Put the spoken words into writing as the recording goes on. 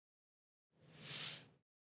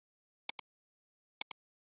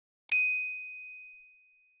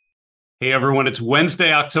Hey everyone, it's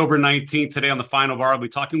Wednesday, October 19th. Today on the Final Bar, I'll be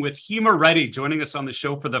talking with Hima Reddy, joining us on the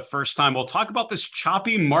show for the first time. We'll talk about this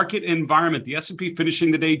choppy market environment, the S&P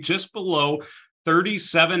finishing the day just below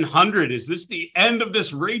 3,700. Is this the end of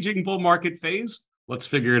this raging bull market phase? Let's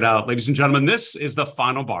figure it out. Ladies and gentlemen, this is the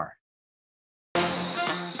Final Bar.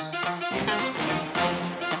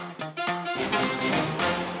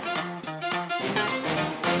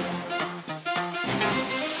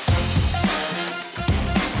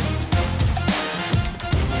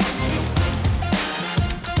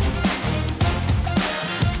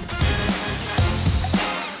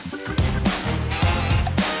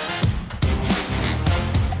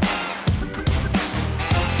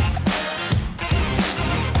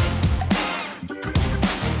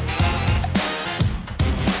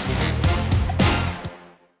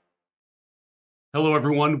 Hello,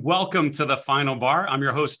 everyone. Welcome to the Final Bar. I'm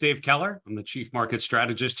your host, Dave Keller. I'm the Chief Market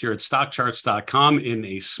Strategist here at StockCharts.com in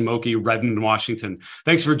a smoky Redmond, Washington.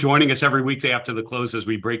 Thanks for joining us every weekday after the close as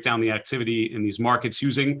we break down the activity in these markets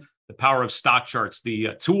using the power of StockCharts, the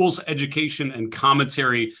tools, education, and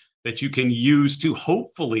commentary that you can use to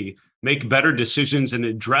hopefully make better decisions and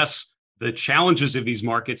address the challenges of these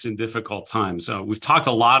markets in difficult times. We've talked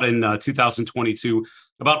a lot in 2022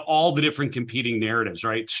 about all the different competing narratives,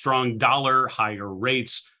 right? Strong dollar, higher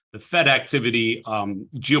rates, the Fed activity,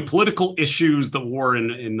 geopolitical issues, the war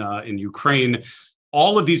in Ukraine,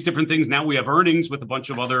 all of these different things. Now we have earnings with a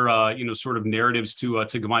bunch of other, sort of narratives to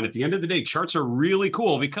combine. At the end of the day, charts are really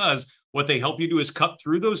cool because what they help you do is cut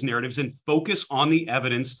through those narratives and focus on the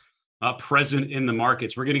evidence present in the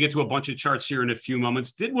markets. We're going to get to a bunch of charts here in a few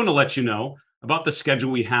moments. Did want to let you know about the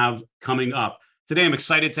schedule we have coming up. Today, I'm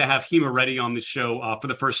excited to have Hima Reddy on the show for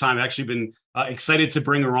the first time. I've actually been excited to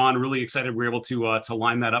bring her on, really excited we're able to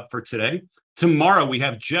line that up for today. Tomorrow, we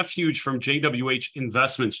have Jeff Hughes from JWH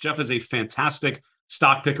Investments. Jeff is a fantastic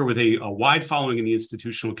stock picker with a wide following in the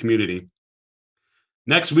institutional community.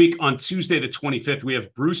 Next week, on Tuesday, the 25th, we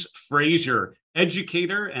have Bruce Frazier,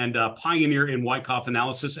 educator and pioneer in Wyckoff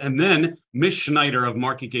analysis, and then Miss Schneider of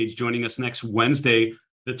Market Gauge joining us next Wednesday,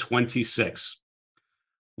 the 26th.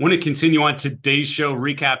 I want to continue on today's show,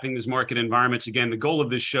 recapping these market environments. Again, the goal of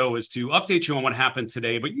this show is to update you on what happened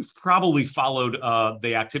today, but you've probably followed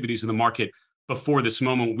the activities in the market before this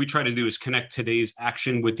moment. What we try to do is connect today's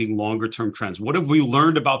action with the longer-term trends. What have we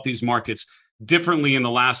learned about these markets differently in the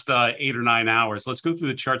last 8 or 9 hours? Let's go through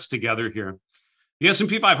the charts together here. The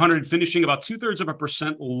S&P 500 finishing about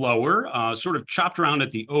 2/3% lower, sort of chopped around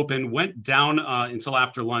at the open, went down until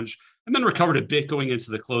after lunch, and then recovered a bit going into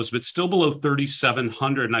the close, but still below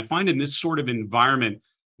 3,700. And I find in this sort of environment,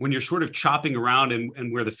 when you're sort of chopping around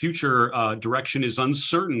and where the future direction is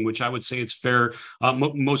uncertain, which I would say it's fair,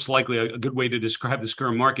 most likely a good way to describe this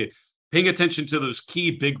current market, paying attention to those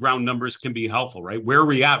key big round numbers can be helpful, right? Where are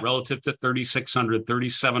we at relative to 3,600,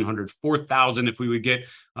 3,700, 4,000 if we would get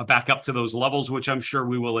back up to those levels, which I'm sure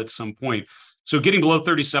we will at some point. So getting below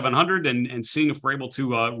 3,700 and seeing if we're able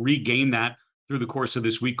to regain that through the course of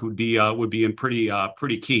this week would be in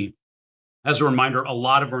pretty key. As a reminder, a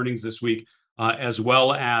lot of earnings this week, as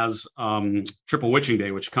well as Triple Witching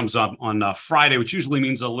Day, which comes up on Friday, which usually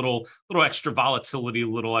means a little extra volatility, a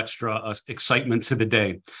little extra excitement to the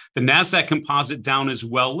day. The NASDAQ composite down as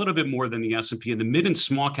well, a little bit more than the S&P, and the mid and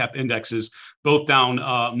small cap indexes both down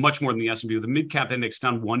much more than the S&P, with the mid cap index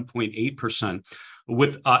down 1.8%.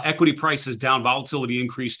 With equity prices down, volatility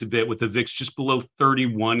increased a bit, with the VIX just below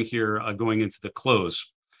 31 here going into the close.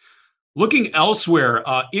 Looking elsewhere,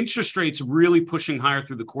 interest rates really pushing higher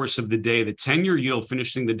through the course of the day. The 10-year yield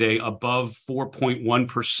finishing the day above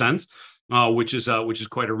 4.1%, which is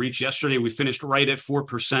quite a reach. Yesterday, we finished right at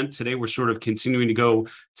 4%. Today, we're sort of continuing to go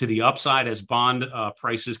to the upside as bond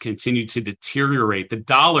prices continue to deteriorate. The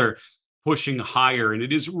dollar pushing higher, and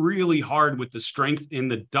it is really hard with the strength in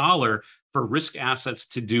the dollar for risk assets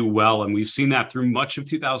to do well. And we've seen that through much of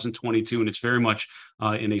 2022, and it's very much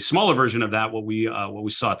in a smaller version of that what we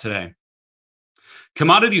saw today.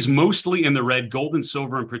 Commodities mostly in the red, gold and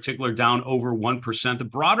silver in particular down over 1%. The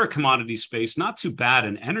broader commodity space, not too bad.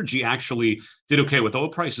 And energy actually did okay with oil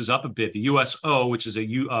prices up a bit. The USO, which is a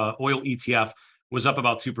oil ETF, was up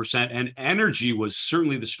about 2%. And energy was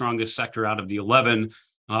certainly the strongest sector out of the 11.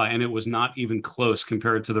 And it was not even close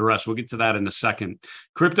compared to the rest. We'll get to that in a second.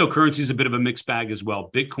 Cryptocurrency is a bit of a mixed bag as well.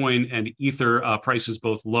 Bitcoin and Ether prices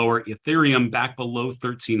both lower. Ethereum back below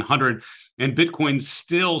 1,300, and Bitcoin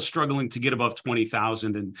still struggling to get above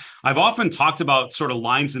 20,000. And I've often talked about sort of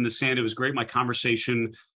lines in the sand. It was great, my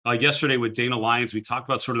conversation yesterday with Dana Lyons. We talked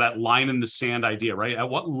about sort of that line in the sand idea, right? At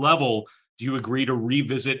what level do you agree to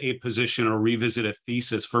revisit a position or revisit a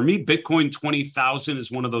thesis? For me, Bitcoin 20,000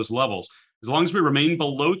 is one of those levels. As long as we remain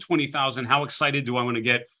below 20,000, how excited do I want to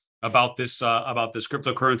get about this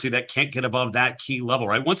cryptocurrency that can't get above that key level,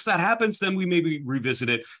 right? Once that happens, then we maybe revisit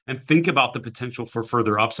it and think about the potential for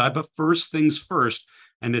further upside. But first things first,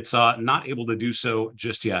 and it's not able to do so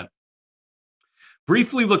just yet.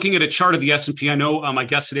 Briefly looking at a chart of the S&P, I know my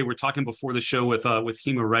guest today, we're talking before the show with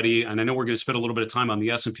Hima Reddy, and I know we're going to spend a little bit of time on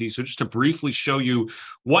the S&P. So just to briefly show you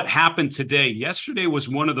what happened today. Yesterday was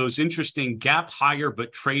one of those interesting gap higher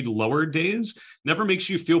but trade lower days. Never makes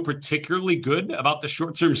you feel particularly good about the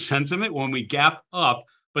short-term sentiment when we gap up,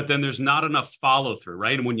 but then there's not enough follow through,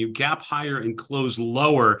 right? And when you gap higher and close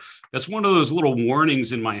lower, that's one of those little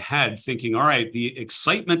warnings in my head thinking, all right, the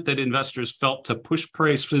excitement that investors felt to push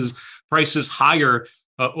prices higher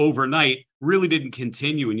overnight really didn't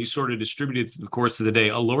continue, and you sort of distributed through the course of the day.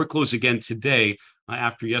 A lower close again today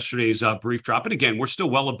after yesterday's brief drop. And again, we're still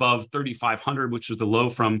well above 3,500, which was the low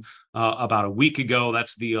from about a week ago.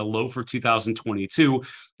 That's the low for 2022.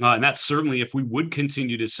 And that's certainly, if we would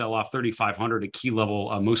continue to sell off 3,500, a key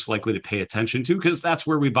level most likely to pay attention to, because that's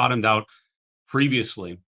where we bottomed out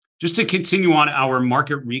previously. Just to continue on our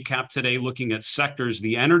market recap today, looking at sectors,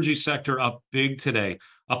 the energy sector up big today,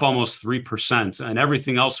 up almost 3%, and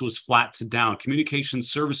everything else was flat to down. Communication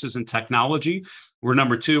services and technology were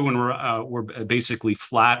number two, and we're basically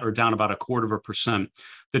flat or down about 0.25%.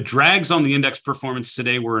 The drags on the index performance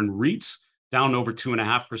today were in REITs, down over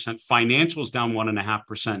 2.5%, financials down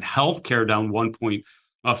 1.5%, healthcare down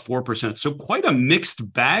 1.4%. So quite a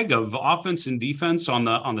mixed bag of offense and defense on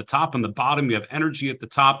the top and the bottom. You have energy at the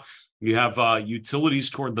top. You have utilities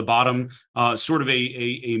toward the bottom, sort of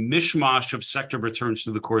a mishmash of sector returns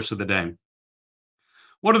through the course of the day.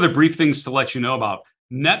 What are the brief things to let you know about?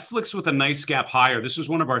 Netflix with a nice gap higher. This was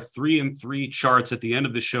one of our 3 and 3 charts at the end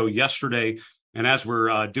of the show yesterday. And as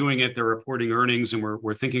we're doing it, they're reporting earnings, and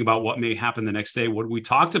we're thinking about what may happen the next day. What we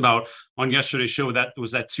talked about on yesterday's show, that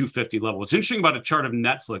was that 250 level. What's interesting about a chart of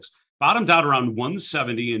Netflix, bottomed out around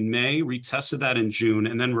 170 in May, retested that in June,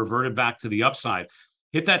 and then reverted back to the upside.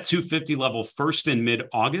 Hit that 250 level first in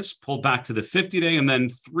mid-August, pulled back to the 50-day, and then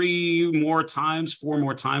 4 more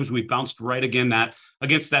times, we bounced right again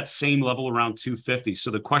against that same level around 250.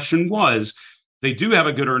 So the question was, they do have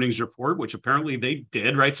a good earnings report, which apparently they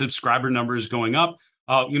did, right? Subscriber numbers going up.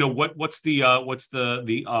 What's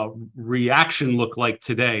the reaction look like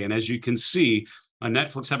today? And as you can see,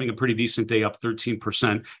 Netflix having a pretty decent day, up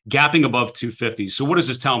 13%, gapping above 250. So what does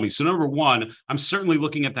this tell me? So number one, I'm certainly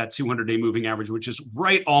looking at that 200-day moving average, which is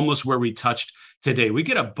right almost where we touched today. We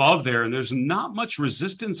get above there, and there's not much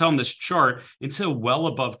resistance on this chart until well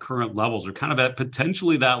above current levels, or kind of at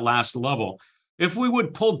potentially that last level. If we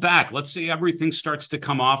would pull back, let's say everything starts to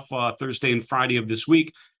come off Thursday and Friday of this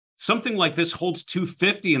week, something like this holds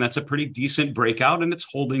 250, and that's a pretty decent breakout, and it's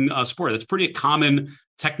holding support. That's pretty common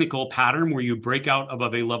technical pattern where you break out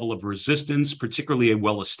above a level of resistance, particularly a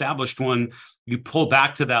well-established one. You pull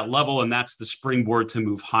back to that level, and that's the springboard to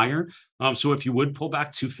move higher. So if you would pull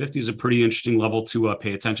back, 250 is a pretty interesting level to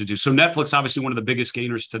pay attention to. So Netflix, obviously one of the biggest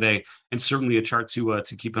gainers today, and certainly a chart to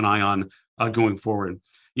keep an eye on going forward.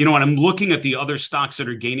 You know, when I'm looking at the other stocks that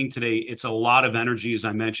are gaining today, it's a lot of energy. As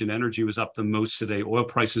I mentioned, energy was up the most today. Oil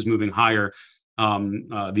prices moving higher.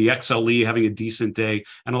 The XLE having a decent day,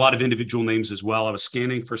 and a lot of individual names as well. I was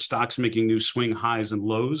scanning for stocks making new swing highs and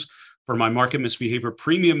lows for my market misbehavior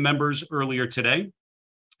premium members earlier today.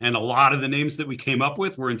 And a lot of the names that we came up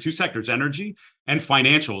with were in 2 sectors, energy and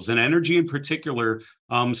financials. And energy in particular,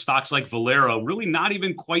 stocks like Valero really not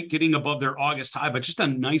even quite getting above their August high, but just a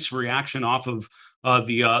nice reaction off of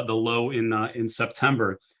the low in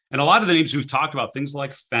September. And a lot of the names we've talked about, things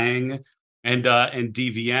like FANG and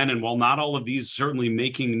DVN. And while not all of these certainly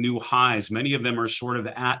making new highs, many of them are sort of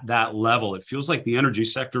at that level. It feels like the energy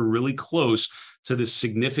sector really close to this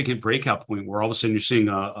significant breakout point where all of a sudden you're seeing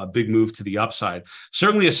a big move to the upside.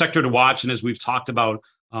 Certainly a sector to watch. And as we've talked about,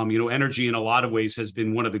 energy in a lot of ways has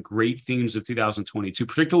been one of the great themes of 2022,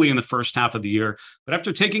 particularly in the first half of the year. But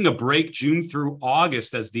after taking a break June through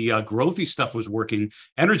August, as the growthy stuff was working,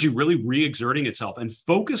 energy really re-exerting itself and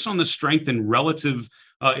focus on the strength and relative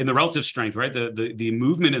in the relative strength, right? The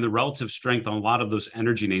movement in the relative strength on a lot of those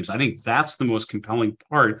energy names. I think that's the most compelling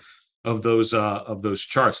part of those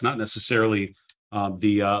charts, not necessarily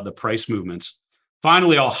the price movements.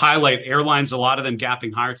 Finally, I'll highlight airlines, a lot of them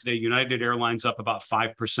gapping higher today. United Airlines up about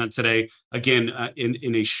 5% today. Again,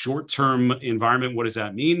 in a short-term environment, what does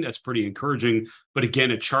that mean? That's pretty encouraging. But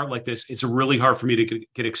again, a chart like this, it's really hard for me to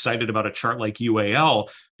get excited about a chart like UAL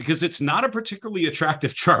because it's not a particularly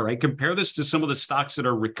attractive chart, right? Compare this to some of the stocks that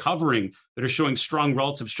are recovering, that are showing strong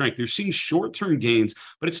relative strength. They're seeing short-term gains,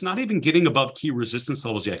 but it's not even getting above key resistance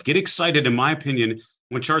levels yet. Get excited, in my opinion,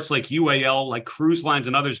 when charts like UAL, like cruise lines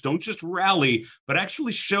and others don't just rally, but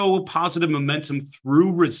actually show positive momentum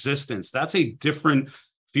through resistance. That's a different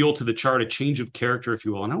feel to the chart, a change of character, if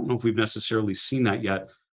you will. And I don't know if we've necessarily seen that yet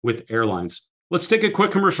with airlines. Let's take a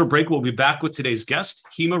quick commercial break. We'll be back with today's guest,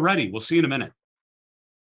 Hima Reddy. We'll see you in a minute.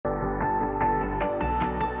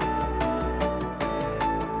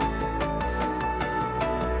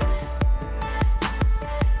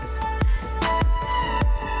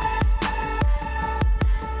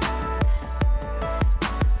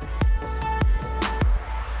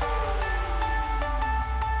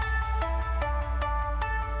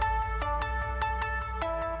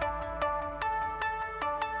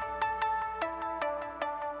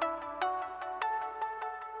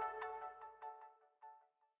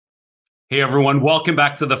 Hey, everyone. Welcome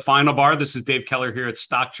back to the Final Bar. This is Dave Keller here at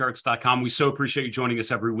StockCharts.com. We so appreciate you joining us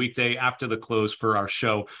every weekday after the close for our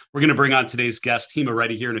show. We're going to bring on today's guest, Hima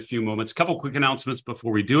Reddy, here in a few moments. A couple quick announcements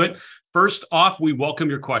before we do it. First off, we welcome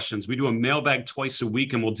your questions. We do a mailbag twice a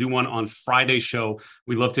week, and we'll do one on Friday's show.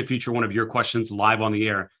 We love to feature one of your questions live on the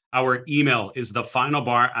air. Our email is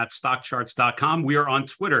thefinalbar@StockCharts.com. We are on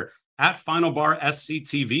Twitter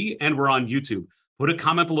 @FinalBarSCTV, and we're on YouTube. Put a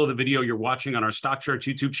comment below the video you're watching on our StockCharts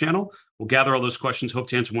YouTube channel. We'll gather all those questions, hope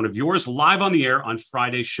to answer one of yours live on the air on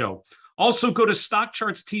Friday's show. Also, go to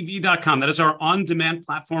StockChartsTV.com. That is our on-demand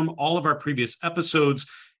platform. All of our previous episodes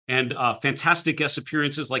and fantastic guest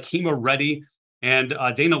appearances like Hima Reddy and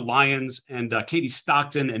Dana Lyons and Katie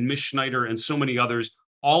Stockton and Miss Schneider and so many others.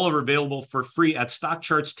 All are available for free at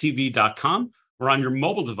StockChartsTV.com or on your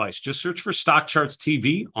mobile device. Just search for StockCharts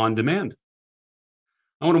TV on demand.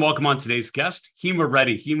 I want to welcome on today's guest, Hima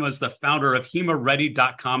Reddy. Hima is the founder of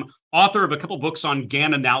HimaReddy.com, author of a couple books on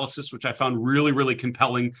Gann analysis, which I found really, really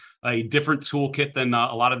compelling, a different toolkit than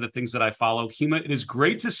a lot of the things that I follow. Hima, it is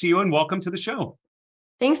great to see you and welcome to the show.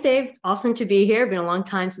 Thanks, Dave. It's awesome to be here. Been a long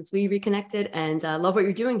time since we reconnected and love what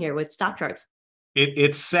you're doing here with StockCharts.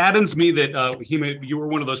 It saddens me that, Hima, you were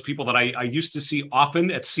one of those people that I used to see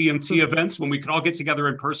often at CMT events when we could all get together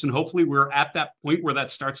in person. Hopefully we're at that point where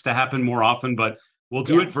that starts to happen more often, but we'll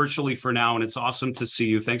do it virtually for now, and it's awesome to see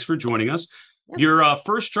you. Thanks for joining us. Yep. Your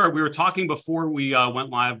first chart, we were talking before we went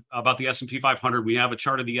live about the S&P 500. We have a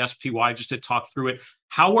chart of the SPY just to talk through it.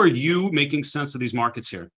 How are you making sense of these markets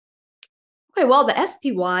here? Okay, well, the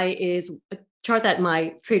SPY is a chart that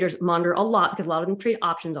my traders monitor a lot because a lot of them trade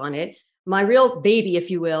options on it. My real baby, if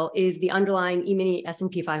you will, is the underlying E-mini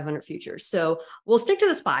S&P 500 futures. So we'll stick to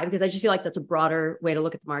the SPY because I just feel like that's a broader way to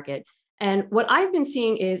look at the market. And what I've been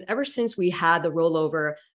seeing is ever since we had the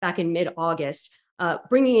rollover back in mid-August,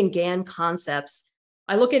 bringing in Gann concepts,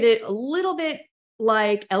 I look at it a little bit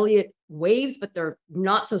like Elliott waves, but they're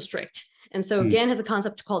not so strict. And so Gann has a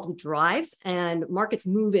concept called drives, and markets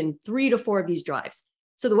move in 3 to 4 of these drives.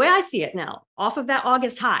 So the way I see it now, off of that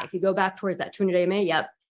August high, if you go back towards that 200-day MA,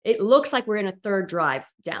 it looks like we're in a third drive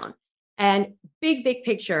down. And big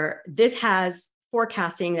picture, this has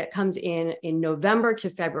forecasting that comes in November to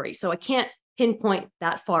February. So I can't pinpoint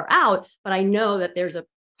that far out, but I know that there's a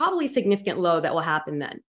probably significant low that will happen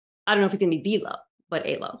then. I don't know if it's going to be the low, but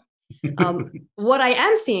a low. What I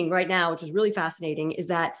am seeing right now, which is really fascinating, is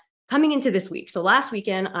that coming into this week. So last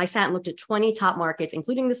weekend, I sat and looked at 20 top markets,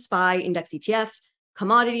 including the SPY index ETFs,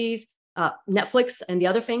 commodities, Netflix and the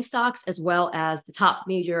other FANG stocks, as well as the top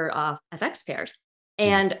major FX pairs.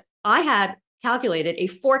 And I had calculated a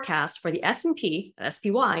forecast for the S&P,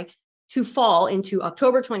 SPY, to fall into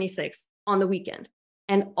October 26th on the weekend.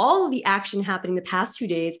 And all of the action happening the past 2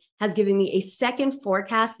 days has given me a second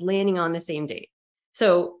forecast landing on the same date.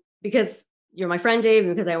 So because you're my friend, Dave,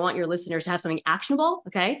 and because I want your listeners to have something actionable,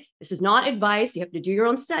 okay? This is not advice. You have to do your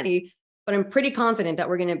own study, but I'm pretty confident that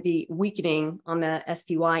we're going to be weakening on the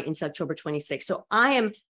SPY into October 26th. So I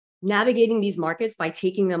am navigating these markets by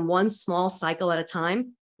taking them one small cycle at a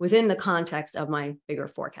time within the context of my bigger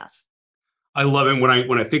forecasts. I love it.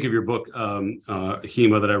 When I think of your book,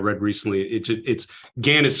 Hima, that I read recently, it's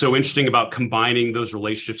Gann is so interesting about combining those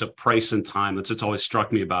relationships of price and time. It's always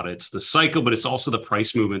struck me about it. It's the cycle, but it's also the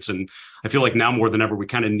price movements. And I feel like now more than ever, we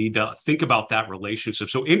kind of need to think about that relationship.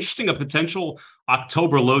 So interesting, a potential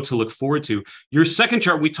October low to look forward to. Your second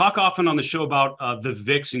chart, we talk often on the show about the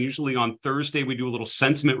VIX, and usually on Thursday, we do a little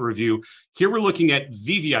sentiment review. Here we're looking at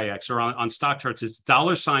VVIX, or on StockCharts, it's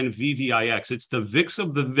 $VVIX. It's the VIX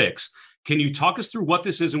of the VIX. Can you talk us through what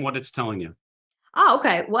this is and what it's telling you? Oh,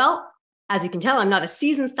 okay. Well, as you can tell, I'm not a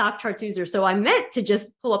seasoned StockCharts user, so I meant to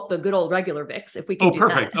just pull up the good old regular VIX if we can. Oh,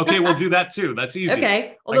 perfect. Okay, we'll do that too. That's easy.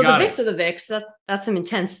 Okay. Although the VIX of the VIX, that's some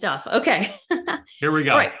intense stuff. Okay. Here we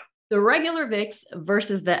go. All right. The regular VIX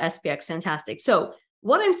versus the SPX, fantastic. So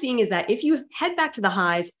what I'm seeing is that if you head back to the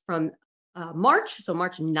highs from March, so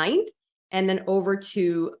March 9th, and then over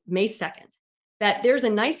to May 2nd, that there's a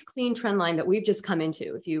nice clean trend line that we've just come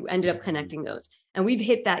into if you ended up connecting those. And we've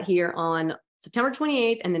hit that here on September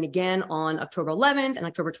 28th, and then again on October 11th and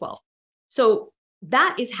October 12th. So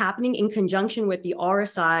that is happening in conjunction with the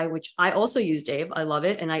RSI, which I also use, Dave. I love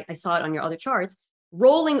it. And I saw it on your other charts,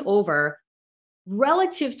 rolling over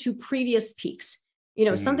relative to previous peaks.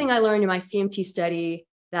 Something I learned in my CMT study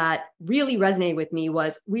that really resonated with me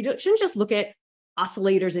was shouldn't just look at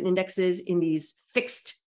oscillators and indexes in these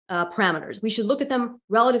fixed parameters. We should look at them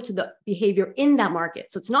relative to the behavior in that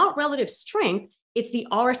market. So it's not relative strength, it's the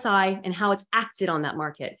RSI and how it's acted on that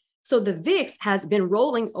market. So the VIX has been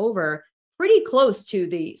rolling over pretty close to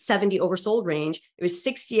the 70 oversold range. It was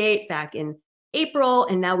 68 back in April,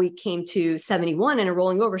 and now we came to 71 and are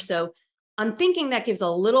rolling over. So I'm thinking that gives a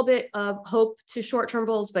little bit of hope to short-term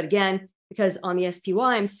bulls. But again, because on the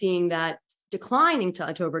SPY, I'm seeing that declining to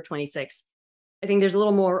October 26th, I think there's a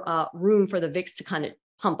little more room for the VIX to kind of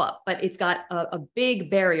pump up. But it's got a big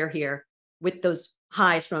barrier here with those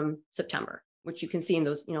highs from September, which you can see in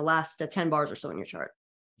those last 10 bars or so in your chart.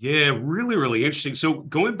 Yeah, really, really interesting. So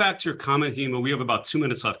going back to your comment, Hima, we have about 2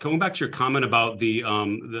 minutes left. Going back to your comment about the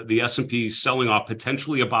S&P selling off,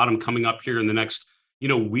 potentially a bottom coming up here in the next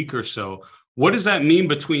week or so. What does that mean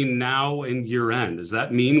between now and year end? Does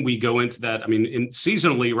that mean we go into that? I mean,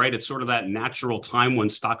 seasonally, right? It's sort of that natural time when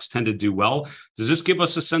stocks tend to do well. Does this give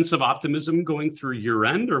us a sense of optimism going through year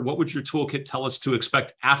end, or what would your toolkit tell us to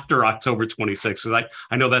expect after October 26th? Because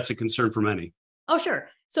I know that's a concern for many. Oh, sure.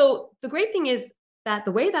 So the great thing is that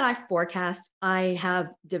the way that I forecast, I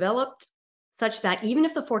have developed such that even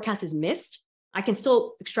if the forecast is missed, I can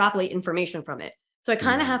still extrapolate information from it. So I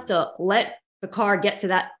kind of have to let the car get to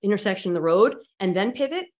that intersection of the road and then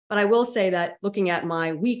pivot. But I will say that looking at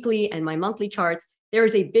my weekly and my monthly charts, there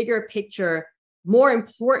is a bigger picture, more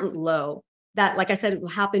important low that, like I said, will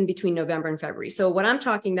happen between November and February. So what I'm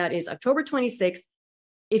talking about is October 26th.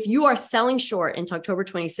 If you are selling short into October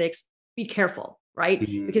 26th, be careful, right?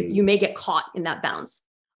 Because you may get caught in that bounce.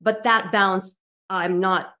 But that bounce, I'm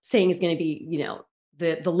not saying is going to be,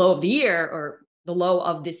 the low of the year or the low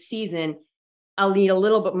of this season. I'll need a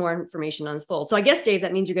little bit more information on unfold. So I guess, Dave,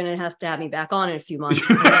 that means you're going to have me back on in a few months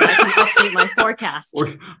and I can update my forecast.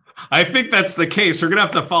 I think that's the case. We're going to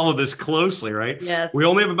have to follow this closely, right? Yes. We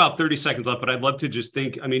only have about 30 seconds left, but I'd love to just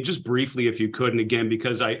just briefly, if you could, and again,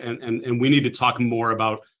 because and we need to talk more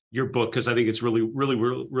about your book, because I think it's really, really,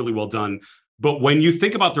 really, really well done. But when you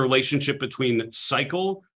think about the relationship between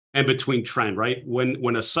cycle and between trend, right?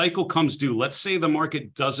 When a cycle comes due, let's say the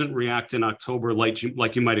market doesn't react in October like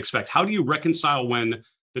you might expect. How do you reconcile when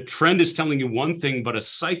the trend is telling you one thing, but a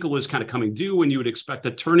cycle is kind of coming due and you would expect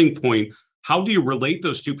a turning point? How do you relate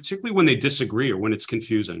those two, particularly when they disagree or when it's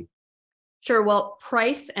confusing? Sure. Well,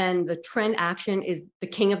 price and the trend action is the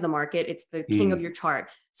king of the market. It's the king of your chart.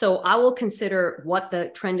 So I will consider what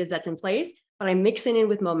the trend is that's in place, but I mix it in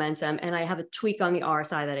with momentum and I have a tweak on the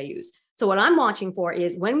RSI that I use. So what I'm watching for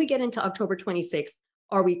is when we get into October 26th,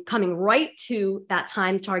 are we coming right to that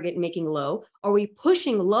time target making low? Are we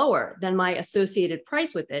pushing lower than my associated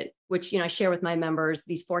price with it, which I share with my members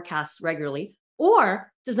these forecasts regularly?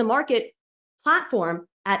 Or does the market platform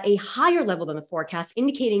at a higher level than the forecast,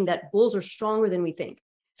 indicating that bulls are stronger than we think?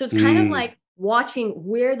 So it's kind of like watching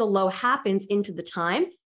where the low happens into the time.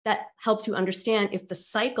 That helps you understand if the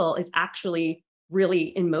cycle is actually really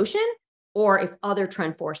in motion or if other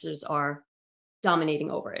trend forces are dominating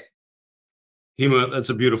over it. Hima, that's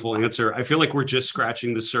a beautiful answer. I feel like we're just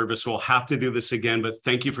scratching the surface. We'll have to do this again, but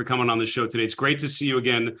thank you for coming on the show today. It's great to see you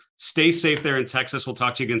again. Stay safe there in Texas. We'll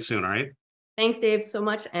talk to you again soon, all right? Thanks, Dave, so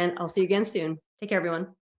much, and I'll see you again soon. Take care, everyone.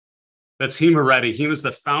 That's Hima Reddy. Hima's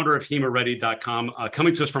the founder of HimaReddy.com,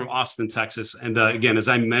 coming to us from Austin, Texas. And again, as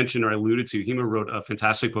I mentioned or I alluded to, Hima wrote a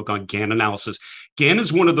fantastic book on Gann analysis. Gann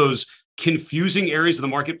is one of those confusing areas of the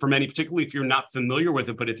market for many, particularly if you're not familiar with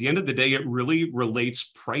it. But at the end of the day, it really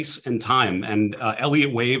relates price and time. And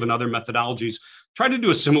Elliott Wave and other methodologies try to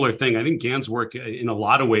do a similar thing. I think Gann's work in a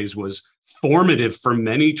lot of ways was formative for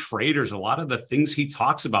many traders. A lot of the things he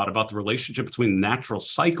talks about the relationship between natural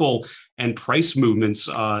cycle and price movements,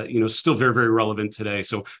 still very, very relevant today.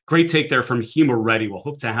 So great take there from Hima Reddy. We'll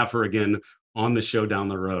hope to have her again on the show down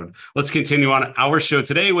the road. Let's continue on our show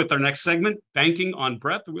today with our next segment, Banking on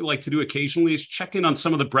Breadth. What we like to do occasionally is check in on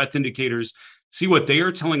some of the breadth indicators, see what they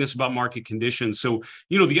are telling us about market conditions. So,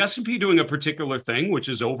 the S&P doing a particular thing, which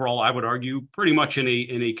is overall, I would argue, pretty much in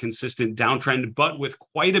a consistent downtrend, but with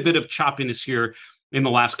quite a bit of choppiness here in the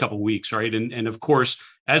last couple of weeks, right? And of course,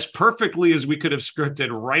 as perfectly as we could have scripted,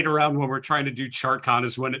 right around when we're trying to do ChartCon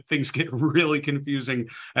is when things get really confusing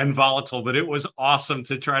and volatile. But it was awesome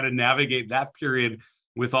to try to navigate that period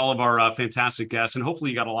with all of our fantastic guests. And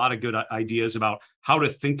hopefully you got a lot of good ideas about how to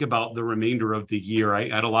think about the remainder of the year. I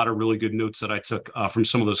had a lot of really good notes that I took from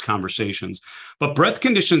some of those conversations. But breadth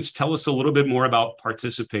conditions tell us a little bit more about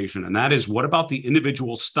participation. And that is, what about the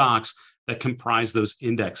individual stocks that comprise those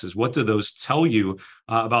indexes? What do those tell you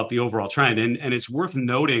about the overall trend? And it's worth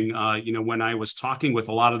noting, when I was talking with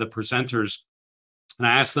a lot of the presenters, and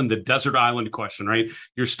I asked them the desert island question, right?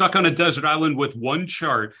 You're stuck on a desert island with one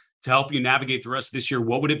chart to help you navigate the rest of this year.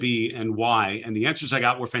 What would it be and why? And the answers I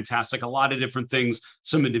got were fantastic. A lot of different things,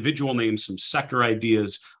 some individual names, some sector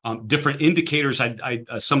ideas, different indicators.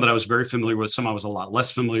 Some that I was very familiar with, some I was a lot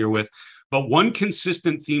less familiar with. But one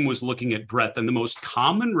consistent theme was looking at breadth. And the most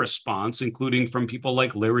common response, including from people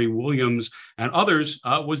like Larry Williams and others,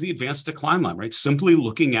 was the advanced decline line, right? Simply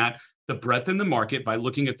looking at the breadth in the market by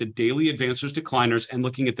looking at the daily advancers, decliners, and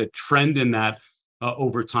looking at the trend in that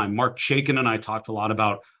over time. Mark Chaikin and I talked a lot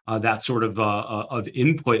about that sort of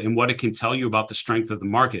input and what it can tell you about the strength of the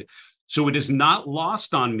market. So it is not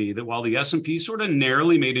lost on me that while the S&P sort of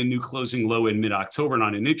narrowly made a new closing low in mid-October, and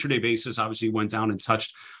on an intraday basis, obviously went down and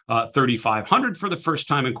touched 3,500 for the first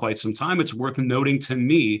time in quite some time, it's worth noting to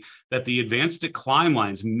me that the advanced decline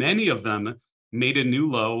lines, many of them made a new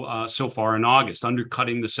low so far in August,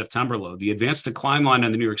 undercutting the September low. The advanced decline line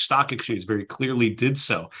on the New York Stock Exchange very clearly did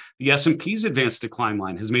so. The S&P's advanced decline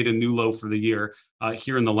line has made a new low for the year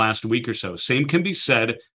here in the last week or so. Same can be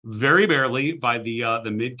said very barely by the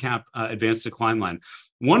mid-cap advanced decline line.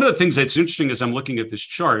 One of the things that's interesting as I'm looking at this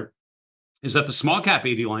chart is that the small cap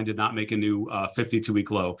 80 line did not make a new 52-week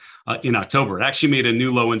low in October. It actually made a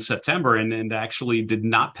new low in September and actually did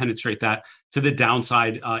not penetrate that to the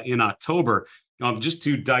downside in October. Just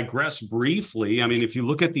to digress briefly, I mean, if you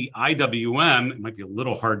look at the IWM, it might be a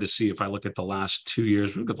little hard to see if I look at the last 2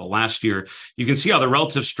 years. Look at the last year, you can see how the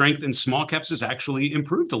relative strength in small caps has actually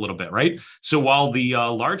improved a little bit, right? So while the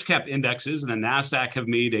large cap indexes and the NASDAQ have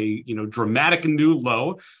made a dramatic new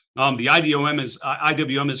low, the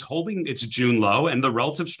IWM is holding its June low, and the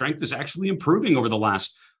relative strength is actually improving over the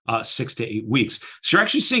last 6 to 8 weeks. So you're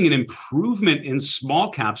actually seeing an improvement in small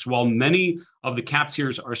caps while many of the cap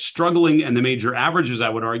tiers are struggling, and the major averages, I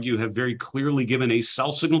would argue, have very clearly given a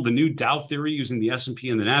sell signal. The new Dow theory using the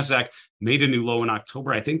S&P and the NASDAQ made a new low in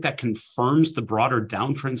October. I think that confirms the broader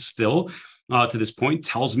downtrend still. To this point,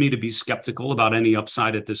 tells me to be skeptical about any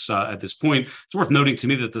upside at this point. It's worth noting to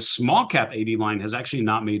me that the small cap 80 line has actually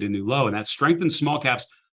not made a new low, and that strength in small caps,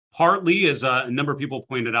 partly, as a number of people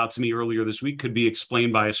pointed out to me earlier this week, could be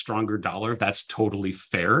explained by a stronger dollar. That's totally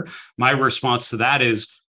fair. My response to that is,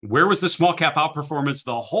 where was the small cap outperformance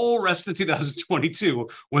the whole rest of 2022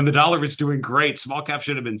 when the dollar was doing great? Small cap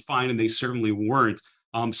should have been fine, and they certainly weren't.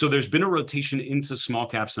 So there's been a rotation into small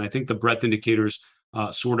caps, and I think the breadth indicators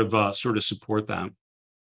sort of support that.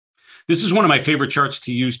 This is one of my favorite charts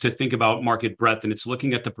to use to think about market breadth, and it's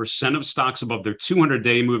looking at the percent of stocks above their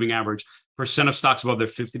 200-day moving average, percent of stocks above their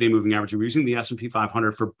 50-day moving average. We're using the S&P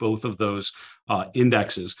 500 for both of those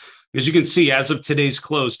indexes. As you can see, as of today's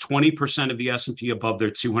close, 20% of the S&P above their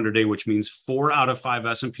 200-day, which means 4 out of 5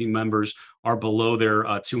 S&P members are below their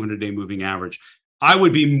 200-day moving average. I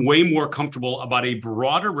would be way more comfortable about a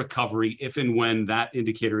broader recovery if and when that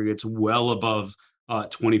indicator gets well above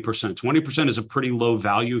 20%. 20% is a pretty low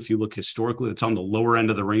value if you look historically. It's on the lower end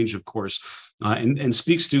of the range, of course, and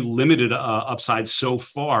speaks to limited upside so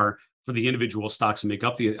far for the individual stocks that make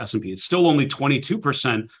up the S&P. It's still only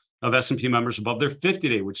 22% of S&P members above their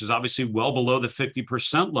 50-day, which is obviously well below the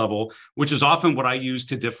 50% level, which is often what I use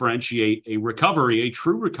to differentiate a recovery, a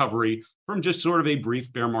true recovery, from just sort of a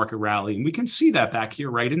brief bear market rally. And we can see that back here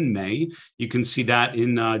right in May. You can see that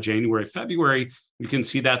in January, February. You can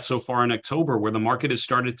see that so far in October, where the market has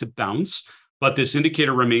started to bounce, but this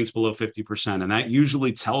indicator remains below 50%. And that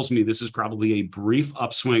usually tells me this is probably a brief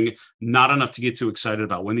upswing, not enough to get too excited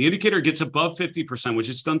about. When the indicator gets above 50%, which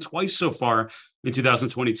it's done twice so far in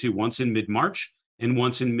 2022, once in mid-March and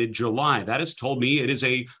once in mid-July, that has told me it is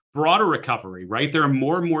a broader recovery, right? There are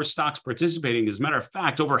more and more stocks participating. As a matter of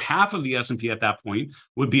fact, over half of the S&P at that point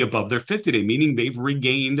would be above their 50-day, meaning they've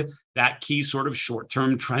regained that key sort of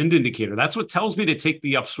short-term trend indicator. That's what tells me to take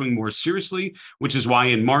the upswing more seriously, which is why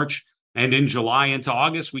in March and in July into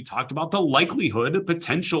August, we talked about the likelihood,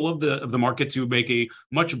 potential of the market to make a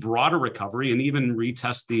much broader recovery and even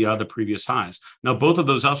retest the previous highs. Now, both of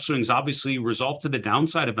those upswings obviously resolve to the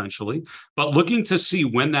downside eventually, but looking to see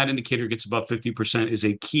when that indicator gets above 50% is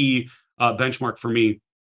a key benchmark for me.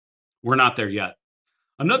 We're not there yet.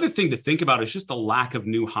 Another thing to think about is just the lack of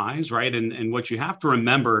new highs, right? And what you have to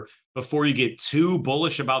remember before you get too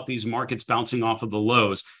bullish about these markets bouncing off of the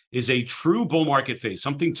lows is a true bull market phase,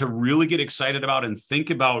 something to really get excited about and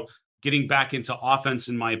think about. Getting back into offense,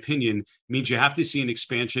 in my opinion, means you have to see an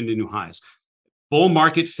expansion to new highs. Bull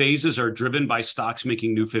market phases are driven by stocks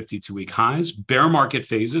making new 52-week highs. Bear market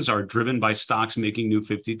phases are driven by stocks making new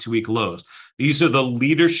 52-week lows. These are the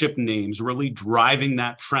leadership names really driving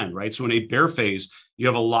that trend, right? So in a bear phase, you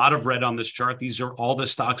have a lot of red on this chart. These are all the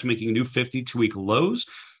stocks making new 52-week lows.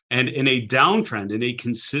 And in a downtrend, in a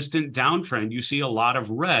consistent downtrend, you see a lot of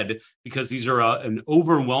red because these are an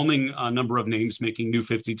overwhelming number of names making new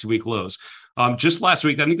 52-week lows. Just last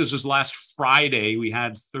week, I think this was last Friday, we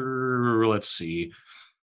had, let's see,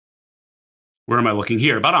 where am I looking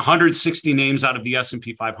here? About 160 names out of the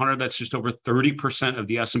S&P 500. That's just over 30% of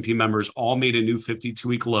the S&P members all made a new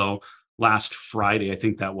 52-week low last Friday, I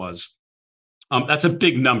think that was. That's a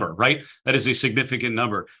big number, right? That is a significant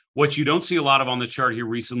number. What you don't see a lot of on the chart here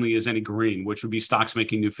recently is any green, which would be stocks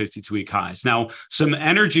making new 52-week highs. Now, some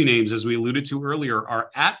energy names, as we alluded to earlier, are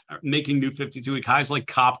at making new 52-week highs like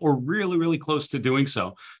COP or really, really close to doing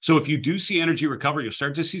so. So if you do see energy recovery, you'll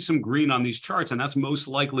start to see some green on these charts, and that's most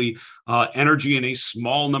likely energy in a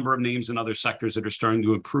small number of names in other sectors that are starting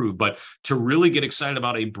to improve. But to really get excited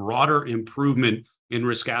about a broader improvement in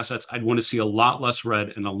risk assets, I'd want to see a lot less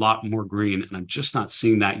red and a lot more green, and I'm just not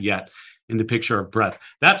seeing that yet in the picture of breadth.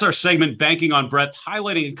 That's our segment, Banking on Breadth,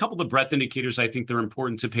 highlighting a couple of breadth indicators I think they're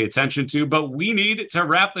important to pay attention to, but we need to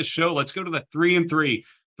wrap the show. Let's go to the 3 and 3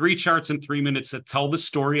 charts in 3 minutes that tell the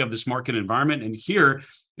story of this market environment. And here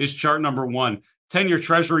is chart number 1. 10-year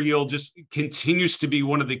Treasury yield just continues to be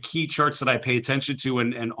one of the key charts that I pay attention to.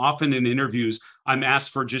 And often in interviews, I'm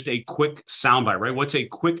asked for just a quick soundbite, right? What's a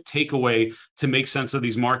quick takeaway to make sense of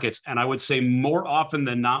these markets? And I would say more often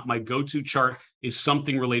than not, my go-to chart is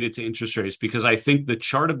something related to interest rates, because I think the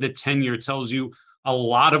chart of the 10-year tells you a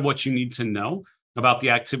lot of what you need to know about the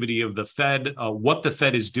activity of the Fed, what the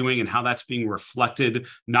Fed is doing and how that's being reflected,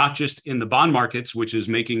 not just in the bond markets, which is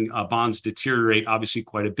making bonds deteriorate obviously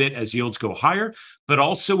quite a bit as yields go higher, but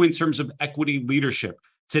also in terms of equity leadership.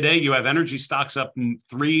 Today, you have energy stocks up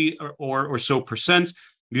 3 or so percent.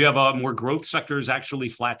 You have more growth sectors actually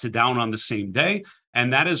flat to down on the same day.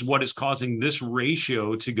 And that is what is causing this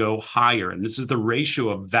ratio to go higher. And this is the ratio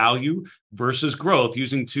of value versus growth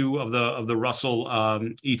using 2 of the Russell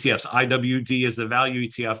ETFs. IWD is the value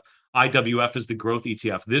ETF. IWF is the growth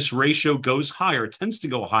ETF. This ratio goes higher, tends to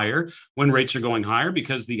go higher when rates are going higher,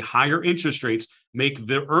 because the higher interest rates make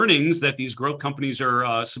the earnings that these growth companies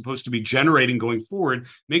are supposed to be generating going forward,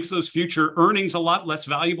 makes those future earnings a lot less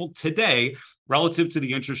valuable today relative to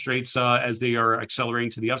the interest rates as they are accelerating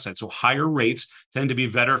to the upside. So higher rates tend to be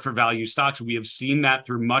better for value stocks. We have seen that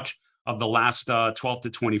through much of the last 12 to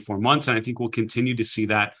 24 months, and I think we'll continue to see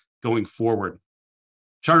that going forward.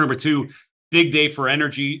 Chart number 2. Big day for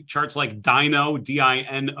energy. Charts like DINO,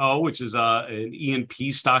 DINO, which is an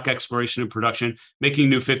E&P stock, exploration and production, making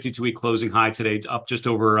new 52-week closing high today, up just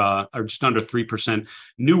over or just under 3%.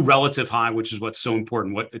 New relative high, which is what's so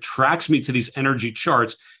important. What attracts me to these energy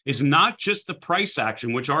charts is not just the price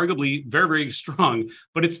action, which arguably very, very strong,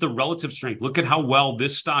 but it's the relative strength. Look at how well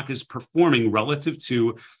this stock is performing relative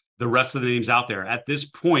to the rest of the names out there. At this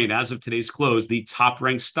point, as of today's close, the top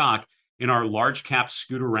ranked stock in our large cap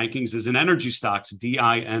scooter rankings is in energy stocks,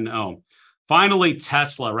 DINO. Finally,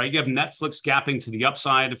 Tesla, right? You have Netflix gapping to the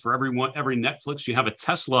upside. For every Netflix, you have a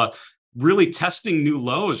Tesla really testing new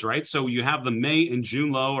lows, right? So you have the May and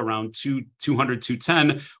June low around 200,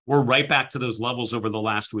 210. We're right back to those levels over the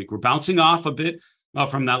last week. We're bouncing off a bit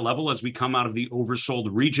from that level as we come out of the oversold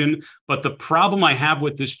region. But the problem I have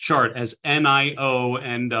with this chart, as NIO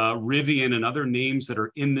and Rivian and other names that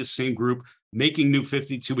are in this same group making new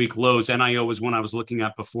 52-week lows. NIO was one I was looking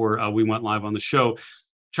at before we went live on the show.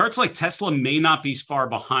 Charts like Tesla may not be far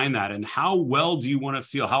behind that. And how well do you want to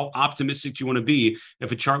feel? How optimistic do you want to be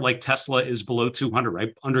if a chart like Tesla is below 200,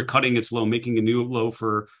 right? Undercutting its low, making a new low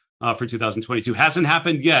for 2022. Hasn't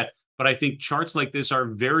happened yet, but I think charts like this are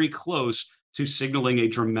very close to signaling a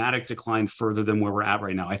dramatic decline further than where we're at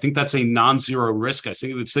right now. I think that's a non-zero risk. I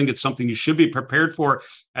think it's something you should be prepared for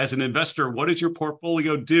as an investor. What does your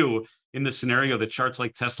portfolio do in the scenario that charts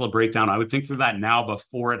like Tesla break down? I would think through that now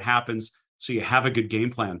before it happens, so you have a good game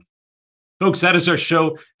plan. Folks, that is our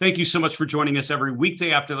show. Thank you so much for joining us every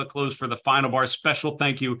weekday after the close for the final bar. Special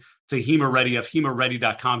thank you to Hima Reddy of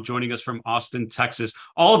HimaReddy.com, joining us from Austin, Texas.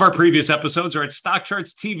 All of our previous episodes are at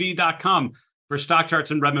StockChartsTV.com. For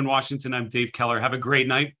StockCharts in Redmond, Washington, I'm Dave Keller. Have a great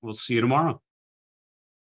night. We'll see you tomorrow.